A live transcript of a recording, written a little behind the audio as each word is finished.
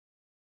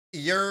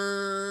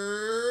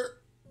Yer,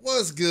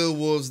 what's good,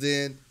 Wolves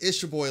Den?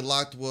 It's your boy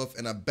Locked Wolf,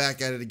 and I'm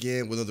back at it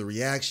again with another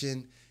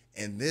reaction.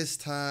 And this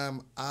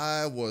time,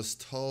 I was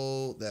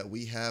told that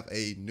we have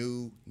a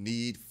new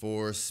Need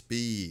for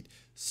Speed.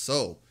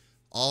 So,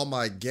 all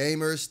my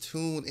gamers,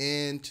 tune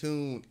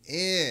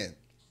in.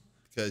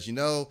 Because,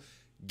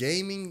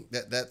 gaming,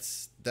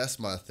 that's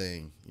my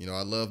thing.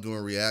 I love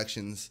doing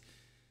reactions,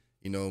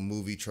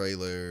 movie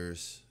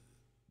trailers,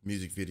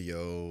 music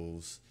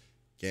videos,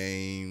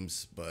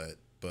 games, but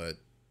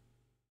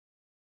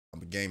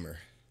I'm a gamer.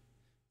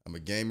 I'm a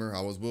gamer. I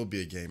always will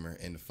be a gamer.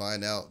 And to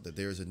find out that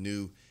there's a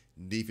new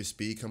Need for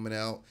Speed coming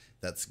out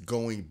that's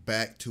going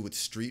back to its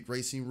street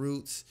racing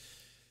roots,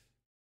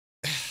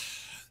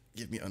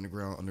 give me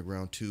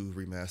Underground 2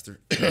 remaster.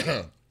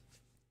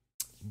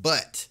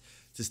 But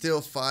to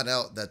still find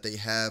out that they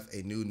have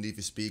a new Need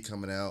for Speed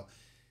coming out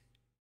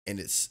and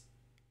it's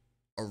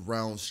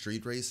around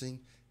street racing,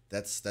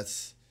 that's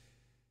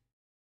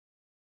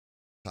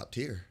top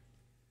tier.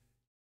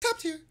 Top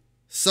tier.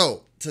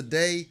 So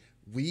today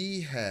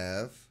we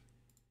have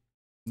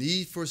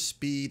Need for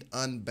Speed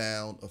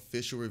Unbound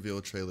official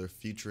reveal trailer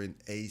featuring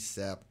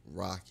ASAP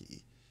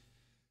Rocky.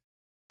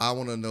 I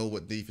want to know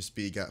what Need for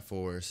Speed got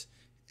for us,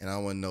 and I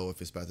want to know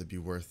if it's about to be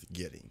worth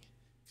getting,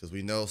 because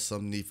we know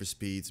some Need for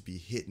Speeds be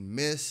hit and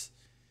miss,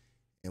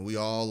 and we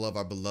all love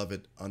our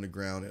beloved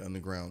Underground and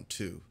Underground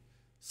 2.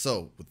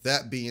 So with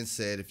that being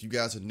said, if you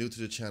guys are new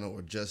to the channel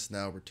or just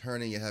now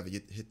returning and haven't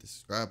hit the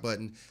subscribe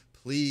button,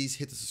 please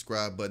hit the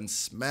subscribe button,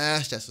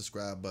 smash that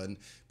subscribe button,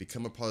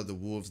 become a part of the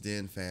Wolves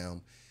Den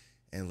fam,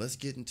 and let's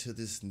get into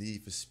this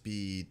Need for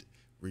Speed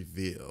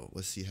reveal.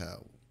 Let's see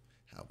how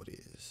it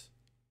is.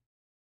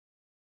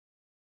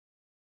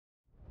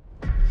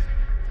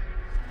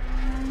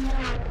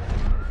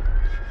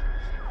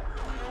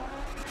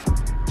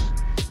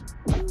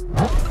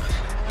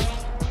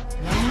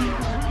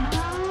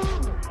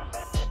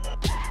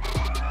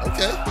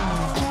 Okay.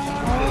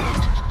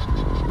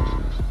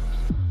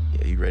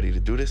 Yeah, you ready to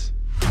do this?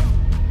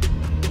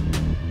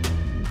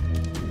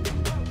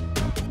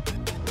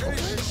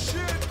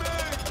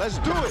 Let's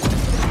do it.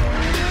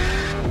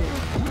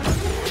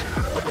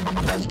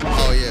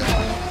 Oh yeah.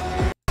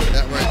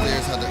 That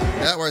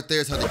right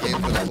there is how the game's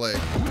gonna play.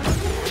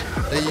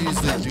 They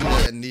usually do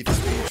that in Need for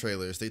Speed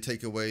trailers. They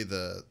take away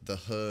the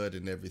HUD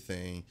and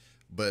everything,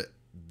 but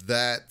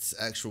that's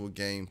actual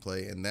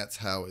gameplay, and that's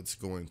how it's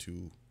going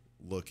to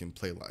look and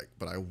play like.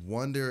 But I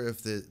wonder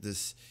if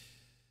this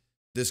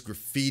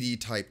graffiti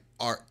type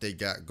art they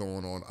got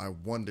going on, I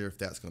wonder if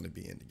that's going to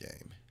be in the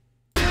game.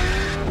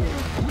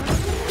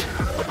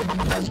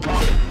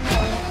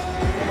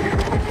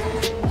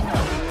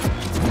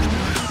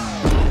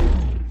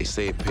 They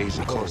say it pays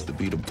the cost to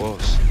be the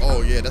boss.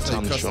 Oh yeah, that's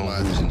how you Time to show 'em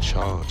customize who's it. in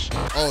charge.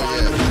 Oh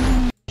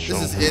yeah, Show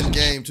this 'em is who's in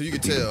game too. You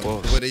can to be the tell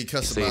boss. where they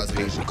They say customize it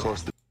pays it. the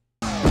cost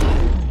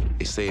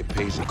they say it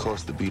pays the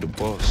cost to be the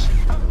boss.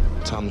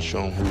 Time to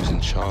show 'em who's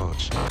in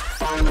charge.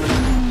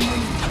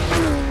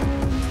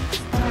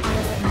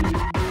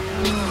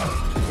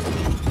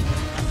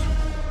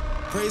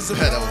 Praise the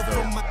Yeah, Lord that for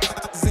was my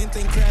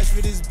anything crash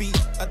with this beat.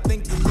 I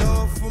thank the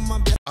Lord for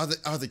my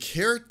Are the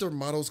character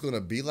models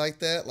gonna be like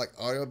that? Like,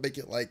 are you make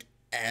it like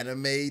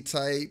anime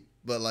type,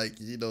 but like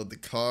the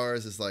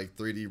cars is like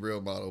 3D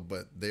real model,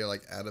 but they're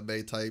like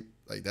anime type?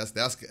 Like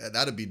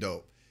that'd be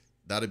dope.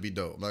 That'd be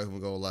dope. I'm not even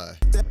gonna lie.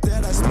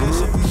 that I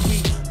smash every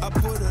week. I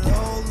put it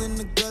all in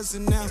the guts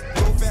and now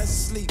go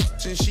fast asleep.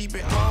 Since she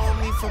been on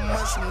me for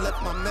months and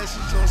left my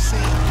message on scene.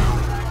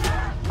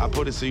 I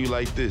put it to you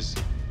like this.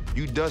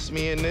 You dust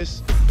me in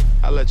this,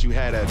 I'll let you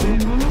have that.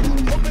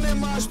 Open that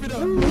mosh pit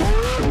up.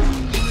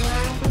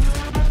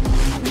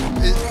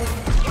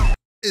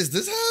 Is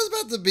this how it's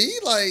about to be?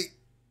 Like,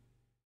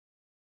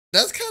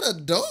 that's kind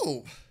of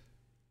dope.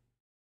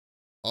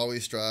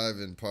 Always strive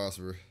and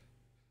prosper.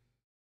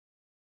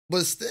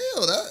 But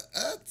still,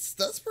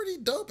 that's pretty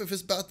dope if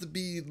it's about to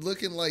be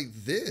looking like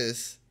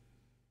this.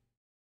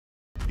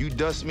 You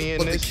dust me in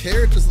But the this,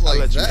 characters are I'll like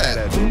let you that.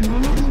 have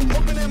that.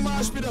 Open that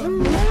mosh pit up.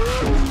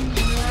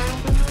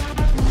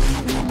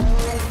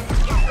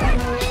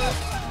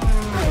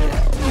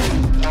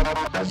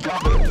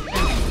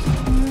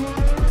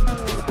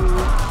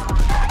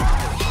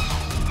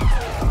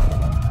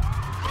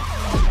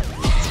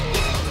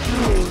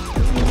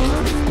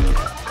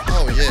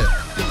 Oh yeah.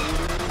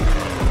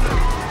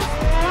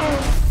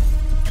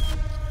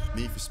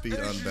 Need for Speed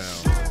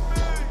Unbound.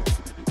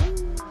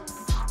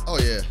 Oh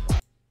yeah.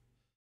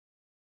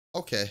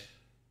 Okay.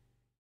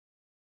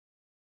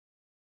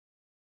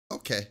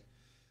 Okay.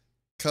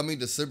 Coming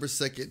December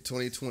 2nd,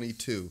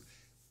 2022.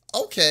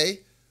 Okay.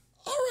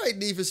 All right,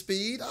 Need for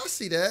Speed. I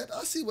see that.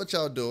 I see what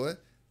y'all doing.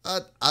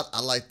 I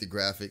like the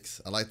graphics.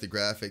 I like the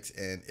graphics,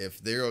 and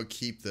if they'll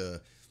keep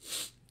the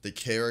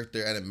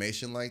character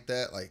animation like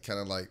that, like kind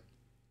of like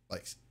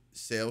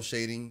cell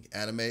shading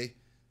anime,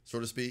 so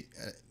to speak,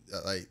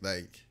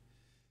 like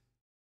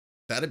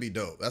that'd be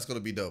dope. That's gonna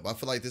be dope. I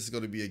feel like this is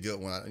gonna be a good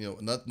one.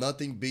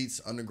 Nothing beats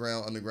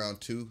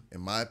Underground 2 in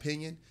my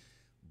opinion.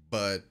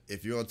 But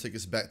if you're gonna take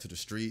us back to the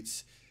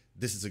streets,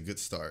 this is a good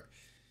start.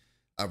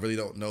 I really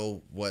don't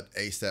know what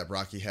ASAP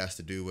Rocky has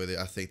to do with it.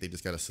 I think they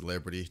just got a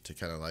celebrity to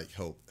kind of like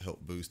help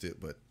boost it.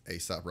 But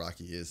ASAP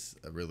Rocky is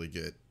a really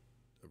good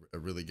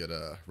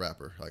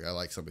rapper. Like, I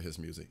like some of his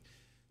music.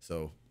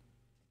 So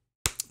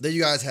there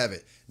you guys have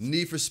it.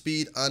 Need for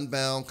Speed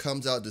Unbound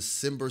comes out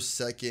December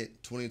 2nd,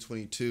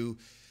 2022.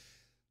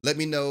 Let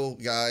me know,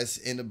 guys,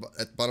 at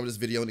the bottom of this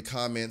video in the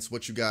comments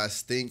what you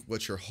guys think,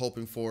 what you're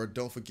hoping for.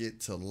 Don't forget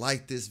to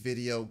like this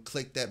video.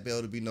 Click that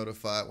bell to be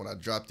notified when I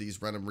drop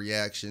these random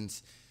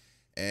reactions.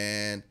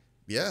 And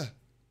yeah,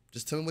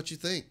 just tell me what you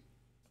think.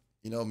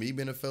 You know, me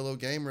being a fellow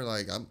gamer,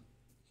 like, I'm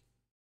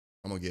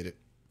gonna get it.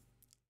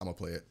 I'm gonna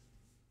play it.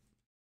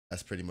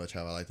 That's pretty much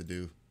how I like to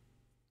do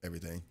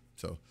everything.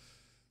 So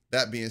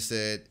that being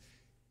said,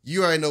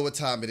 you already know what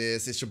time it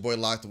is. It's your boy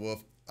Lock the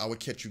Wolf. I will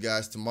catch you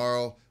guys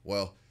tomorrow.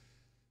 Well,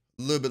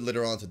 a little bit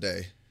later on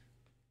today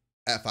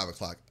at 5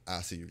 o'clock.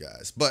 I'll see you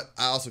guys. But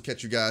I also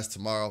catch you guys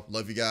tomorrow.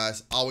 Love you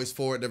guys. Always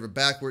forward, never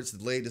backwards.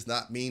 Delayed does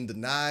not mean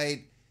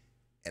denied.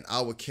 And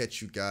I will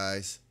catch you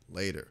guys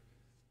later.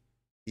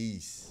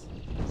 Peace.